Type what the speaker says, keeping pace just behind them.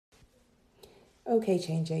Okay,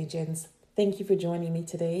 change agents, thank you for joining me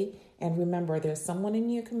today. And remember, there's someone in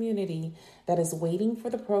your community that is waiting for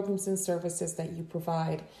the programs and services that you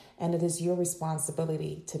provide, and it is your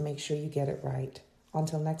responsibility to make sure you get it right.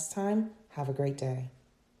 Until next time, have a great day.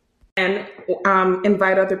 And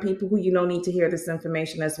invite other people who you know need to hear this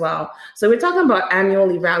information as well. So we're talking about annual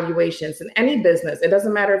evaluations in any business. It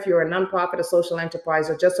doesn't matter if you're a nonprofit, a social enterprise,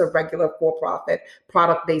 or just a regular for-profit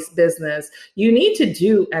product-based business. You need to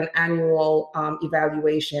do an annual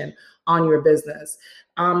evaluation on your business.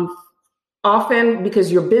 Often,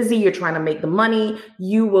 because you're busy, you're trying to make the money,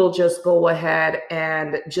 you will just go ahead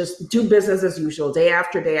and just do business as usual, day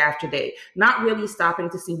after day after day, not really stopping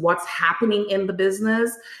to see what's happening in the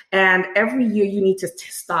business. And every year you need to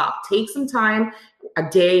stop, take some time, a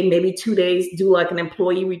day, maybe 2 days, do like an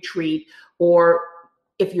employee retreat, or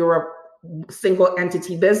if you're a single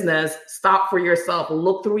entity business, stop for yourself,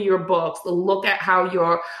 look through your books, look at how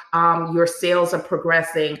your sales are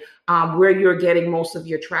progressing, where you're getting most of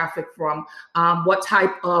your traffic from, what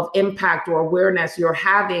type of impact or awareness you're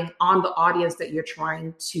having on the audience that you're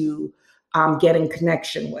trying to get in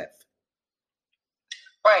connection with.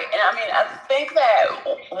 Right, and I mean, I think that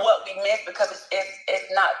what we miss, because it's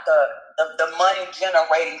not the money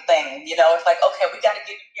generating thing. You know, it's like, okay, we got to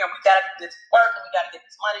get here, we got to do this work, and we got to get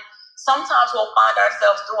this money. Sometimes we'll find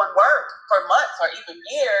ourselves doing work for months or even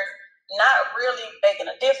years, not really making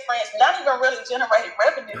a difference, not even really generating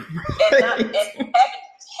revenue, and having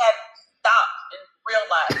stopped and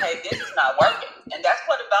realized, hey, this is not working. And that's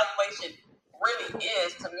what evaluation really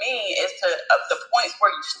is to me, is to the points where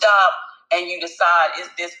you stop and you decide, is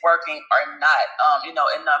this working or not? In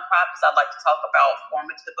nonprofits, I like to talk about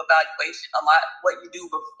formative evaluation a lot, what you do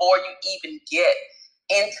before you even get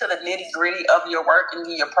into the nitty-gritty of your work and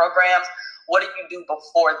your programs. What do you do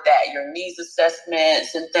before that? Your needs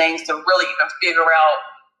assessments and things to really even figure out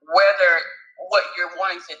whether what you're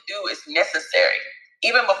wanting to do is necessary,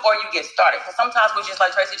 even before you get started. Because sometimes we just,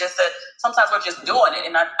 like Tracy just said, sometimes we're just doing it.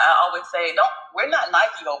 And I always say, we're not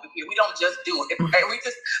Nike over here. We don't just do it. Right? We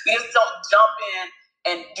just don't jump in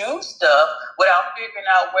and do stuff without figuring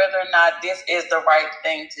out whether or not this is the right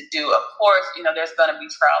thing to do. Of course, there's going to be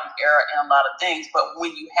trial and error in a lot of things, but when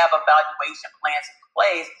you have evaluation plans in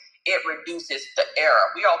place, it reduces the error.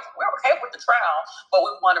 We're okay with the trial, but we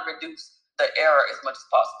want to reduce the error as much as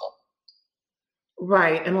possible.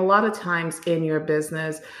 Right. And a lot of times in your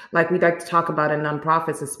business, like we like to talk about in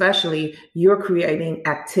nonprofits, especially, you're creating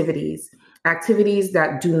activities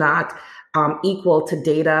that do not equal to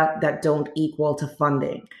data, that don't equal to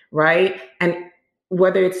funding, right? And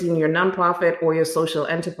whether it's in your nonprofit or your social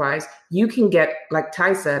enterprise, you can get, like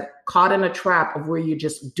Ty said, caught in a trap of where you're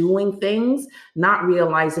just doing things, not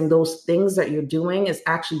realizing those things that you're doing is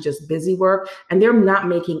actually just busy work, and they're not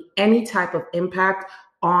making any type of impact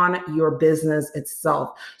on your business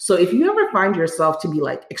itself. So if you ever find yourself to be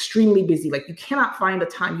like extremely busy, like you cannot find the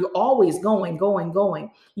time, you're always going,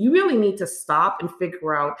 you really need to stop and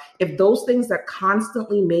figure out if those things that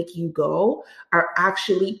constantly make you go are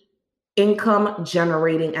actually income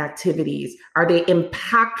generating activities. Are they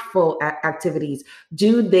impactful activities?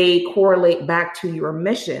 Do they correlate back to your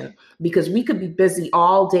mission? Because we could be busy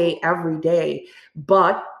all day, every day,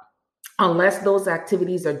 but unless those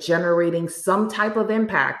activities are generating some type of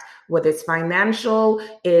impact, whether it's financial,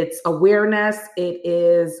 it's awareness, it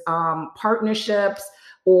is partnerships,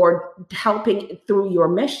 or helping through your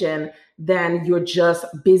mission, then you're just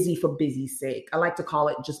busy for busy's sake. I like to call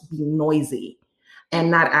it just being noisy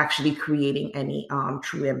and not actually creating any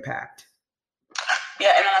true impact.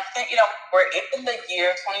 Yeah, and I think, we're in the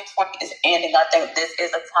year 2020 is ending. I think this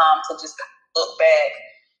is a time to just look back,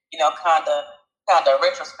 kind of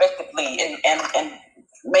retrospectively and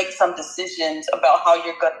make some decisions about how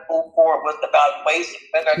you're going to move forward with evaluation,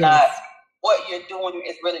 whether or not what you're doing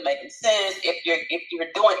is really making sense. If you're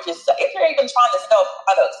doing if you're even trying to sell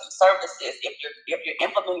products and services, if you're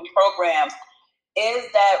implementing programs, is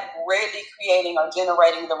that really creating or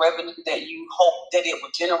generating the revenue that you hope that it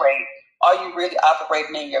would generate? Are you really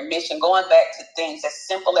operating in your mission? Going back to things as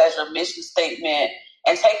simple as your mission statement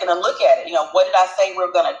and taking a look at it. What did I say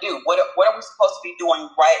we're going to do? What are we supposed to be doing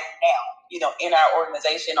right now, in our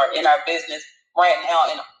organization or in our business right now?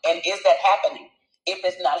 And is that happening? If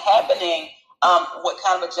it's not happening, what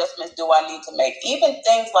kind of adjustments do I need to make? Even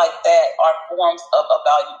things like that are forms of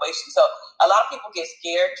evaluation. So a lot of people get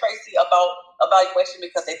scared, Tracy, about evaluation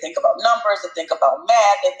because they think about numbers, they think about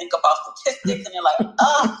math, they think about statistics, and they're like, we're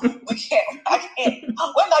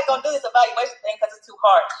not going to do this evaluation thing because it's too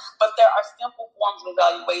hard. But there are simple forms of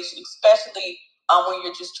evaluation, especially when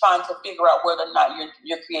you're just trying to figure out whether or not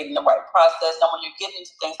you're creating the right process. And when you're getting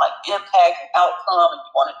into things like impact and outcome, and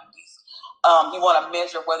you want to do these You want to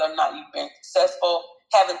measure whether or not you've been successful.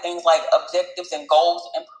 Having things like objectives and goals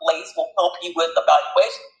in place will help you with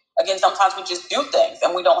evaluation. Again, sometimes we just do things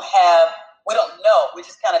and we don't know. We're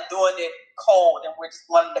just kind of doing it cold, and we're just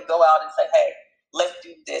wanting to go out and say, hey, let's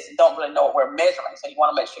do this, and don't really know what we're measuring. So you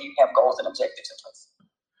want to make sure you have goals and objectives in place.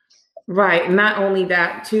 Right. Not only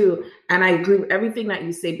that, too, and I agree with everything that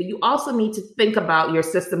you say, but you also need to think about your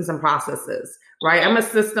systems and processes, right? I'm a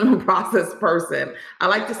system and process person. I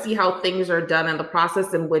like to see how things are done and the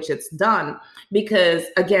process in which it's done, because,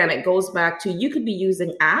 again, it goes back to you could be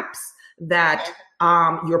using apps that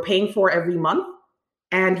you're paying for every month,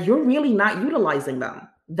 and you're really not utilizing them.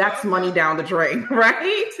 That's money down the drain,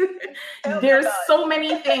 right? There's so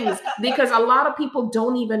many things, because a lot of people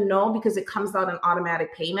don't even know, because it comes out in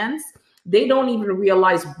automatic payments. They don't even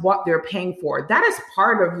realize what they're paying for. That is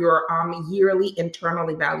part of your yearly internal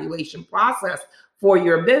evaluation process for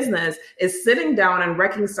your business, is sitting down and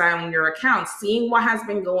reconciling your accounts, seeing what has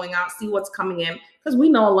been going out, see what's coming in, because we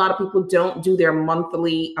know a lot of people don't do their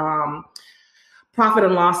monthly profit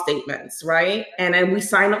and loss statements, right? And then we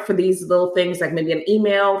sign up for these little things, like maybe an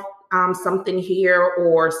email, something here,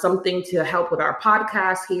 or something to help with our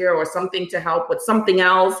podcast here, or something to help with something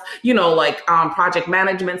else, like project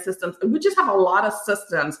management systems. We just have a lot of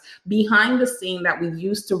systems behind the scene that we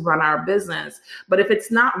use to run our business. But if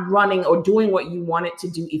it's not running or doing what you want it to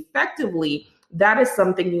do effectively, that is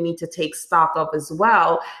something you need to take stock of as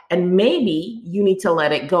well. And maybe you need to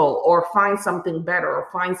let it go, or find something better, or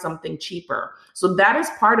find something cheaper. So that is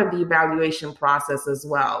part of the evaluation process as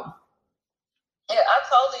well. Yeah, I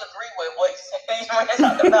totally agree with what you're saying when you're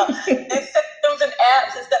talking about these systems and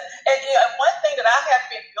apps and stuff. And one thing that I have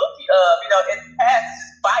been guilty of, in the past, is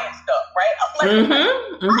just buying stuff, right? I'm like,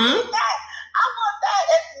 I need that. I want that.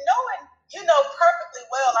 And knowing, perfectly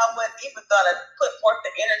well, I wasn't even gonna put forth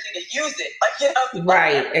the energy to use it.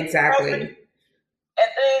 Right, exactly. And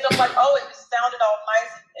things, I'm like, oh, it just sounded all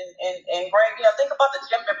nice and great. Think about the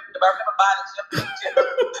gym membership. I remember buying a gym membership.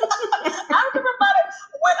 I remember buying it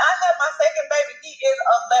when I had my second baby. He is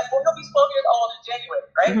 11. Well, he'll be 12 years old in January,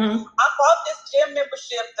 right? I bought this gym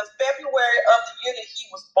membership the February of the year that he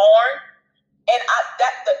was born. And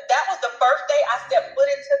that was the first day I stepped foot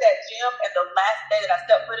into that gym, and the last day that I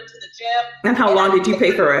stepped foot into the gym. And how long did you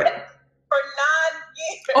pay for it? For 9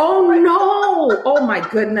 years. Oh, no. Oh, my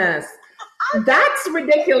goodness. That's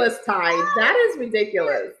ridiculous, Ty. That is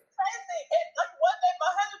ridiculous. Crazy. And one day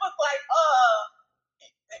my husband was like,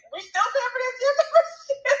 we still pay for this gym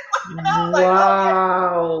membership? And I was like,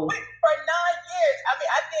 wow. For 9 years. I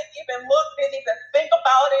mean, I didn't even think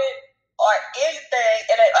about it or anything.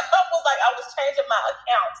 And it was like I was changing my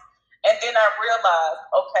accounts. And then I realized,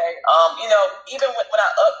 okay, even when I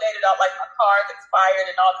updated all, like, my cards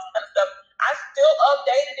expired and all this kind of stuff, I still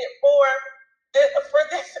updated it for this.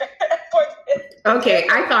 Okay,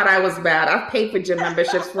 I thought I was bad. I've paid for gym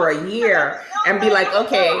memberships for a year and be like,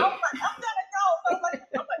 okay. I'm gonna go. I'm gonna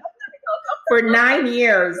go. For 9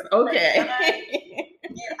 years. Okay.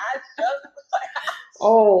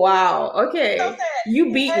 Oh, wow. Okay. So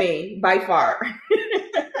you beat me by far.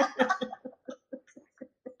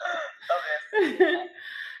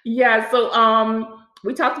 Yeah. So,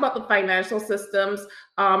 we talked about the financial systems.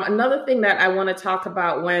 Another thing that I want to talk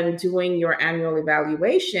about when doing your annual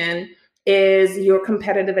evaluation is your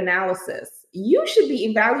competitive analysis. You should be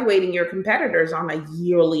evaluating your competitors on a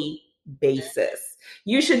yearly basis.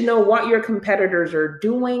 You should know what your competitors are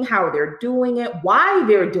doing, how they're doing it, why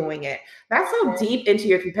they're doing it. That's how deep into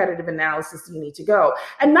your competitive analysis you need to go.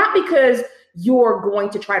 And not because you're going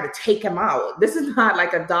to try to take them out. This is not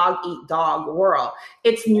like a dog eat dog world.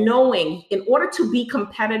 It's knowing, in order to be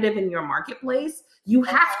competitive in your marketplace, you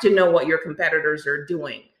have to know what your competitors are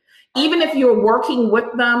doing. Even if you're working with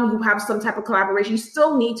them, you have some type of collaboration, you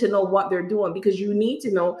still need to know what they're doing, because you need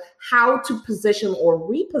to know how to position or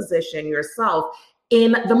reposition yourself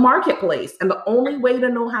in the marketplace. And the only way to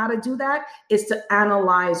know how to do that is to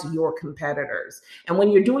analyze your competitors. And when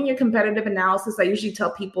you're doing your competitive analysis, I usually tell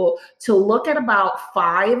people to look at about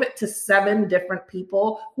 5 to 7 different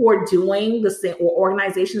people who are doing the same, or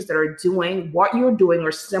organizations that are doing what you're doing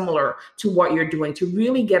or similar to what you're doing, to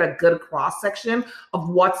really get a good cross section of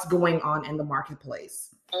what's going on in the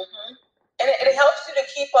marketplace. Mm-hmm. And it helps you to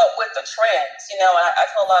keep up with the trends. I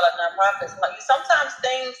tell a lot of nonprofits, like, sometimes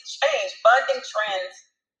things change, funding trends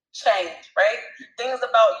change, right? Things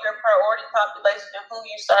about your priority population and who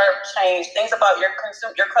you serve change. Things about your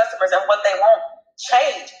customers and what they want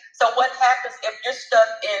change. So what happens if you're stuck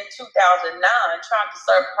in 2009 trying to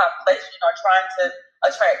serve a population or trying to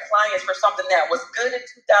attract clients for something that was good in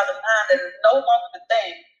 2009 that is no longer the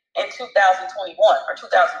thing in 2021 or 2020?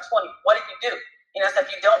 What do you do? So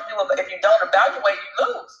if you don't evaluate, you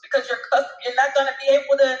lose because you're not going to be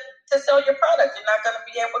able to sell your product. You're not going to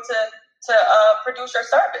be able to produce your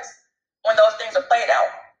service when those things are played out.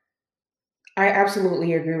 I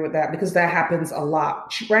absolutely agree with that because that happens a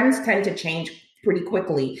lot. Trends tend to change pretty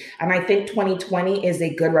quickly. And I think 2020 is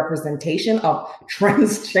a good representation of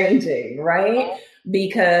trends changing, right?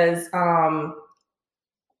 Because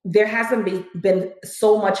there hasn't been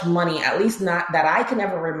so much money, at least not that I can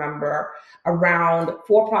ever remember, around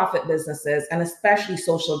for-profit businesses and especially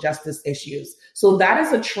social justice issues. So that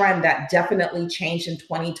is a trend that definitely changed in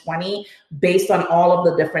 2020 based on all of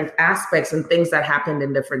the different aspects and things that happened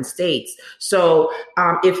in different states. So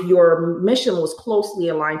if your mission was closely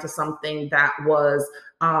aligned to something that was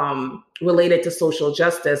related to social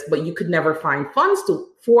justice, but you could never find funds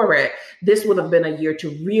for it, this would have been a year to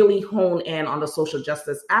really hone in on the social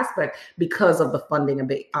justice aspect because of the funding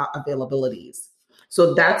availabilities.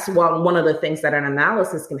 So that's one of the things that an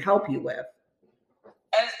analysis can help you with.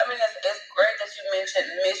 And it's great that you mentioned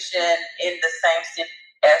mission in the same sense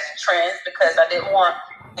as trends, because I didn't want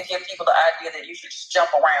to give people the idea that you should just jump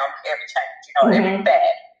around every change, every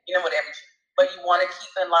fad, but you want to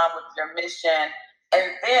keep in line with your mission. And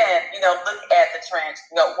then, look at the trends.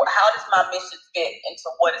 How does my mission fit into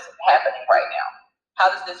what is happening right now? How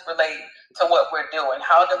does this relate to what we're doing?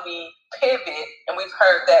 How do we pivot? And we've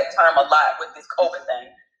heard that term a lot with this COVID thing.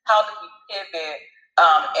 How do we pivot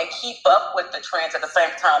and keep up with the trends at the same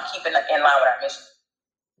time, keeping in line with our mission?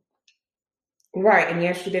 Right. And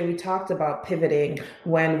yesterday we talked about pivoting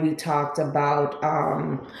when we talked about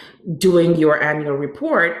doing your annual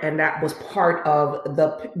report. And that was part of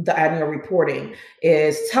the annual reporting,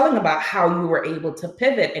 is telling about how you were able to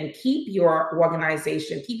pivot and keep your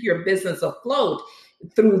organization, keep your business afloat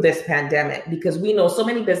through this pandemic, because we know so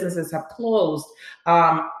many businesses have closed.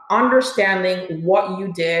 Understanding what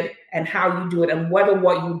you did and how you do it, and whether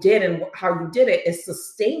what you did and how you did it is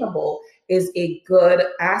sustainable, is a good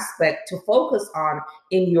aspect to focus on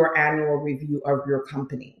in your annual review of your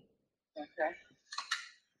company. Okay.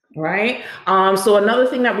 Right. So another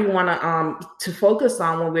thing that we want to focus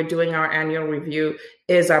on when we're doing our annual review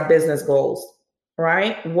is our business goals.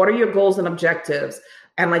 Right. What are your goals and objectives?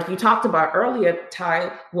 And like you talked about earlier,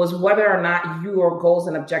 Ty, was whether or not your goals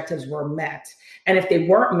and objectives were met. And if they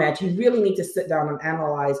weren't met, you really need to sit down and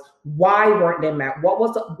analyze, why weren't they met? What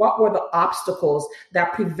were the obstacles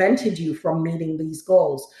that prevented you from meeting these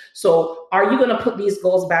goals? So are you going to put these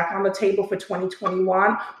goals back on the table for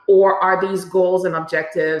 2021? Or are these goals and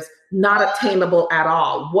objectives not attainable at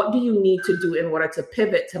all? What do you need to do in order to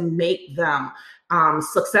pivot to make them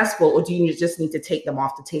successful? Or do you just need to take them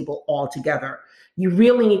off the table altogether? You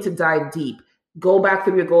really need to dive deep. Go back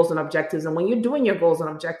through your goals and objectives. And when you're doing your goals and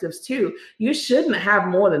objectives too, you shouldn't have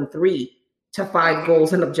more than 3 to 5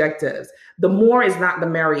 goals and objectives. The more is not the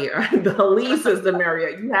merrier. The least is the merrier.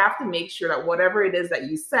 You have to make sure that whatever it is that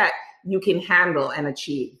you set, you can handle and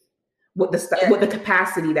achieve with the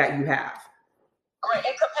capacity that you have. Right,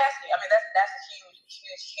 and capacity. That's a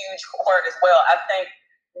huge word as well. I think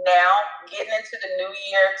now, getting into the new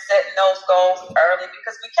year, setting those goals early,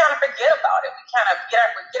 because we kind of forget about it. We kind of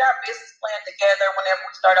get our business plan together whenever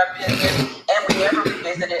we start our business, and we never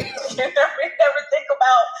revisit it. We never think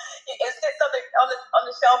about it. It's something on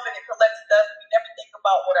the shelf and it collects dust. We never think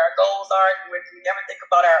about what our goals are. We never think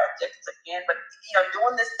about our objectives again. But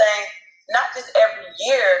doing this thing not just every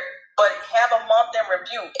year, but have a month in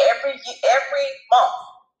review every month.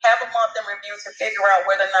 Have a month in review to figure out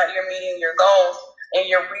whether or not you're meeting your goals and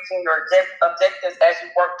you're reaching your objectives as you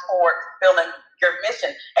work toward fulfilling your mission.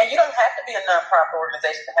 And you don't have to be a nonprofit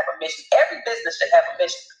organization to have a mission. Every business should have a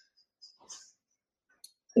mission.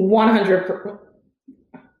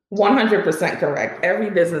 100% correct. Every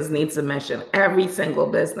business needs a mission, every single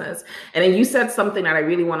business. And then you said something that I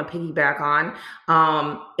really want to piggyback on,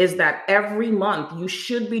 is that every month you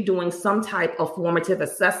should be doing some type of formative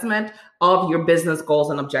assessment of your business goals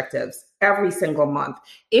and objectives every single month.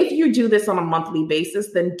 If you do this on a monthly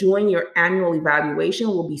basis, then doing your annual evaluation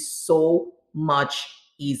will be so much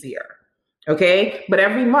easier. Okay. But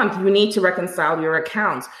every month you need to reconcile your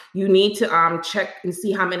accounts. You need to check and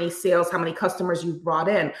see how many sales, how many customers you've brought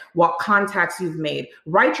in, what contacts you've made.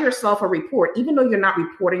 Write yourself a report, even though you're not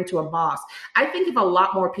reporting to a boss. I think if a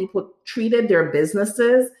lot more people treated their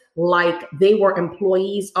businesses like they were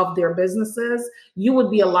employees of their businesses, you would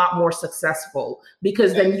be a lot more successful,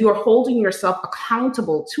 because then you're holding yourself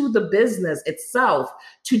accountable to the business itself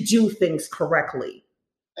to do things correctly.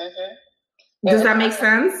 Mm-hmm. Does that make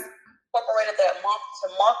sense? Incorporated that month to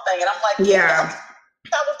month thing, and I'm like, yeah.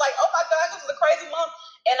 I was like, oh my God, this is a crazy month.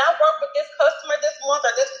 and I work with this customer this month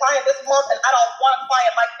or this client this month, and I don't want a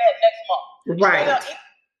client like that next month. Right.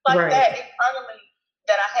 Like right. That internally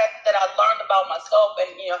that I learned about myself and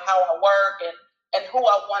how I work and who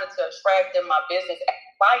I wanted to attract in my business.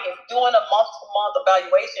 Clients doing a month-to-month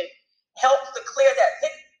evaluation helps to clear that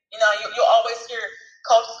picture. You always hear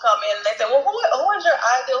coaches come in and they say, well, who is your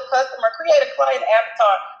ideal customer? Create a client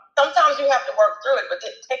avatar. Sometimes you have to work through it, but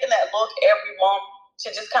just taking that look every month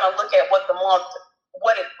to just kind of look at what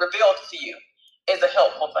it reveals to you is a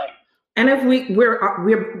helpful thing. And if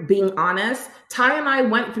we're being honest, Ty and I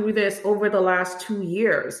went through this over the last 2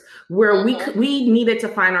 years where we needed to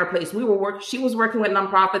find our place. She was working with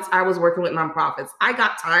nonprofits. I was working with nonprofits. I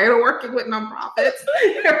got tired of working with nonprofits.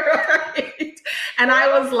 Right? And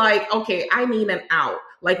I was like, okay, I need an out.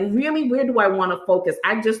 Like, really, where do I want to focus?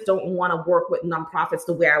 I just don't want to work with nonprofits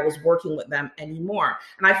the way I was working with them anymore.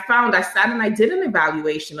 And I sat and I did an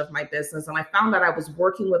evaluation of my business, and I found that I was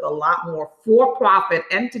working with a lot more for-profit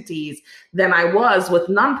entities than I was with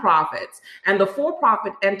nonprofits. And the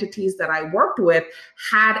for-profit entities that I worked with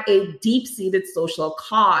had a deep-seated social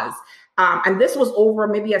cause. And this was over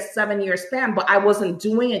maybe a 7-year span, but I wasn't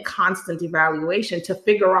doing a constant evaluation to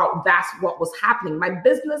figure out that's what was happening. My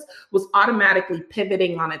business was automatically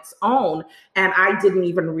pivoting on its own, and I didn't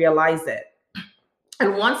even realize it.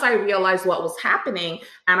 And once I realized what was happening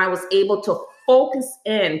and I was able to focus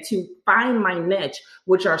in to find my niche,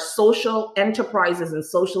 which are social enterprises and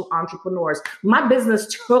social entrepreneurs, my business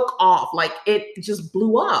took off. Like, it just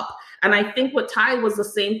blew up. And I think with Ty was the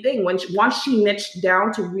same thing. Once she niched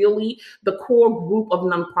down to really the core group of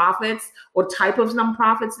nonprofits or type of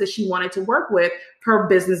nonprofits that she wanted to work with, her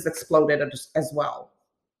business exploded as well.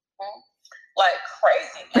 Like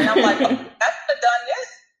crazy. And I'm like, oh, I could have done this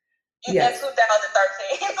in 2013.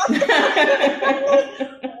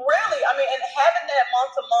 Really? I mean, and having that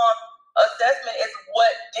month-to-month assessment is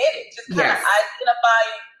what did it. Just kind of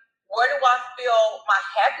identifying, where do I feel my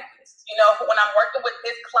happiness? When I'm working with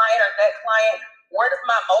this client or that client, where does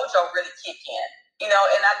my mojo really kick in? And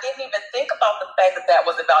I didn't even think about the fact that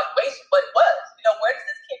was evaluation, but it was. Where does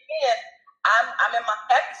this kick in? I'm in my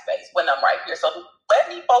happy space when I'm right here. So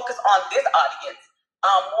let me focus on this audience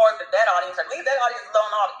more than that audience, or leave that audience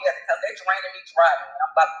alone altogether because they're draining me dry.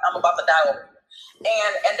 I'm about to die over here.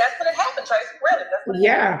 And that's when it happened, Tracy. Really, that's when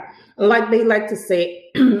it happened. Like they like to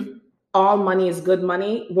say, all money is good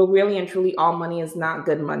money. Well, really and truly, all money is not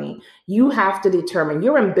good money. You have to determine.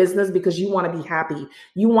 You're in business because you want to be happy.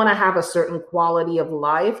 You want to have a certain quality of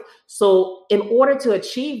life. So in order to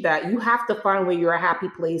achieve that, you have to find where your happy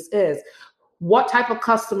place is. What type of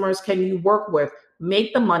customers can you work with?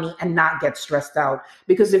 Make the money and not get stressed out.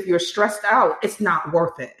 Because if you're stressed out, it's not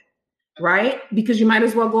worth it, right? Because you might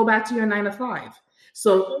as well go back to your 9 to 5.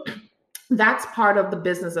 So that's part of the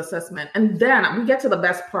business assessment. And then we get to the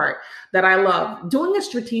best part that I love, doing a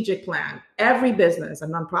strategic plan. Every business, a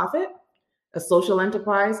nonprofit, a social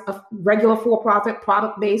enterprise, a regular for-profit,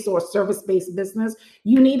 product-based or service-based business,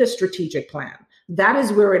 you need a strategic plan. That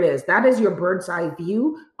is where it is. That is your bird's eye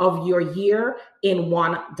view of your year in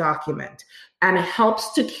one document. And it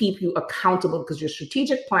helps to keep you accountable because your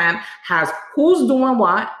strategic plan has who's doing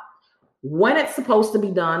what, when it's supposed to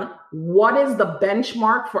be done, what is the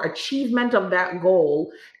benchmark for achievement of that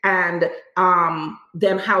goal, and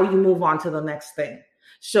then how you move on to the next thing.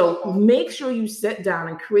 So make sure you sit down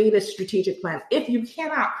and create a strategic plan. If you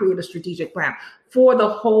cannot create a strategic plan for the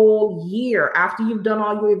whole year, after you've done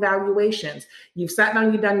all your evaluations, you've sat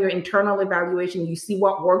down, you've done your internal evaluation, you see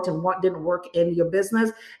what worked and what didn't work in your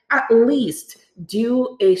business, at least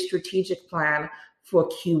do a strategic plan for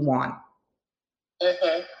Q1.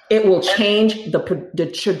 Mm-hmm. It will change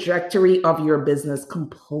the trajectory of your business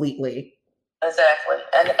completely. Exactly.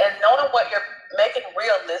 And knowing what you're making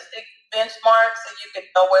realistic benchmarks so you can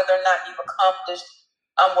know whether or not you've accomplished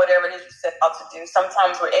whatever it is you set out to do.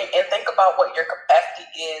 Sometimes and think about what your capacity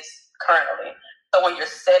is currently. So when you're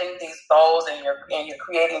setting these goals and you're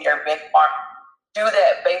creating your benchmark, do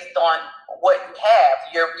that based on what you have,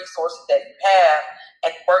 your resources that you have,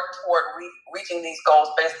 and work toward reaching these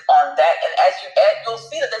goals based on that. And as you'll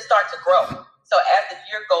see that they start to grow. So as the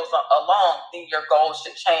year goes along, then your goals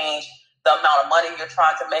should change. The amount of money you're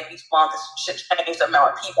trying to make each month should change. The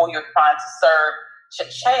amount of people you're trying to serve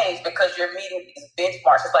should change because you're meeting these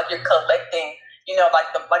benchmarks. It's like you're collecting, like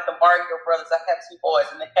the Mario Brothers. I have 2 boys,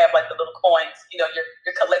 and they have like the little coins. You're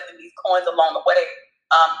collecting these coins along the way.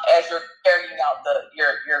 As you're carrying out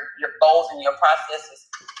your goals and your processes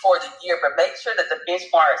for the year, but make sure that the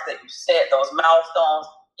benchmarks that you set, those milestones,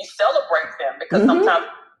 you celebrate them because sometimes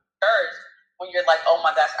you're when you're like, oh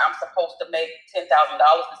my gosh, I'm supposed to make $10,000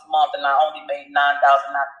 this month and I only made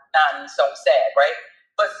 $9,099, and so sad, right?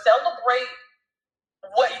 but celebrate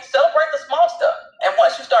the small stuff. And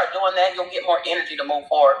once you start doing that, you'll get more energy to move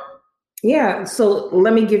forward. Yeah, so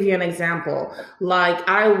let me give you an example. Like,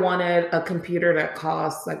 I wanted a computer that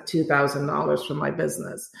costs like $2,000 for my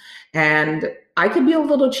business. And I could be a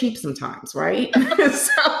little cheap sometimes, right?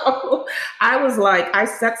 So I was like, I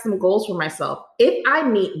set some goals for myself. If I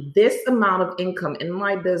meet this amount of income in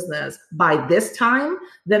my business by this time,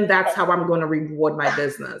 then that's how I'm going to reward my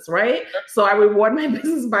business, right? So I reward my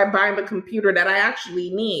business by buying the computer that I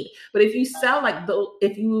actually need. But if you sell like those,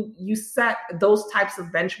 if you set those types of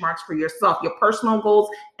benchmarks for yourself, your personal goals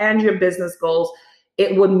and your business goals,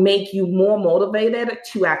 it would make you more motivated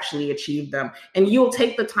to actually achieve them. And you'll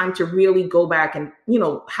take the time to really go back and,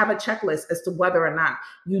 have a checklist as to whether or not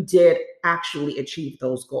you did actually achieve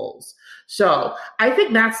those goals. So I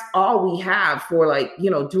think that's all we have for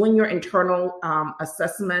doing your internal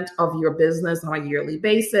assessment of your business on a yearly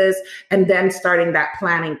basis, and then starting that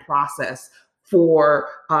planning process for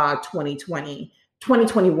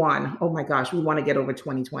 2021. Oh my gosh, we want to get over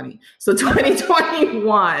 2020. So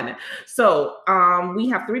 2021. So we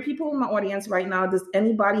have 3 people in the audience right now. Does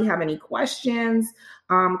anybody have any questions,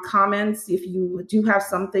 comments? If you do have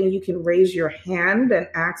something, you can raise your hand and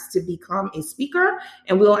ask to become a speaker,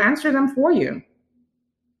 and we'll answer them for you.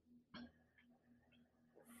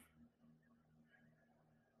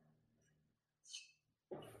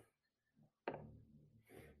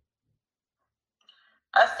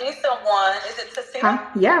 I see someone. Is it Tasia? Hi.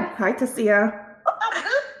 Yeah. Hi, Tasia.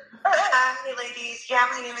 Hi, ladies. Yeah,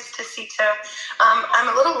 my name is Tasita. I'm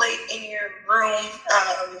a little late in your room.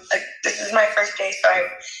 This is my first day, so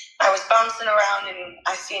I was bouncing around and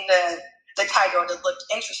I seen the title that looked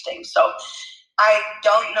interesting. So I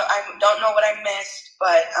don't know what I missed,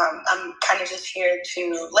 but I'm kind of just here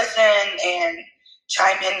to listen and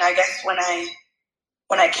chime in, I guess, when I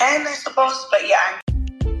can, I suppose. But yeah,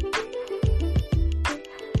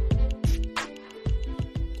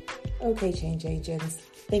 Okay, change agents,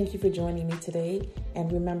 thank you for joining me today.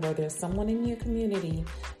 And remember, there's someone in your community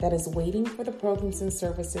that is waiting for the programs and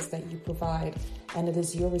services that you provide, and it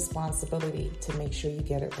is your responsibility to make sure you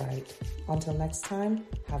get it right. Until next time,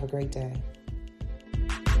 have a great day.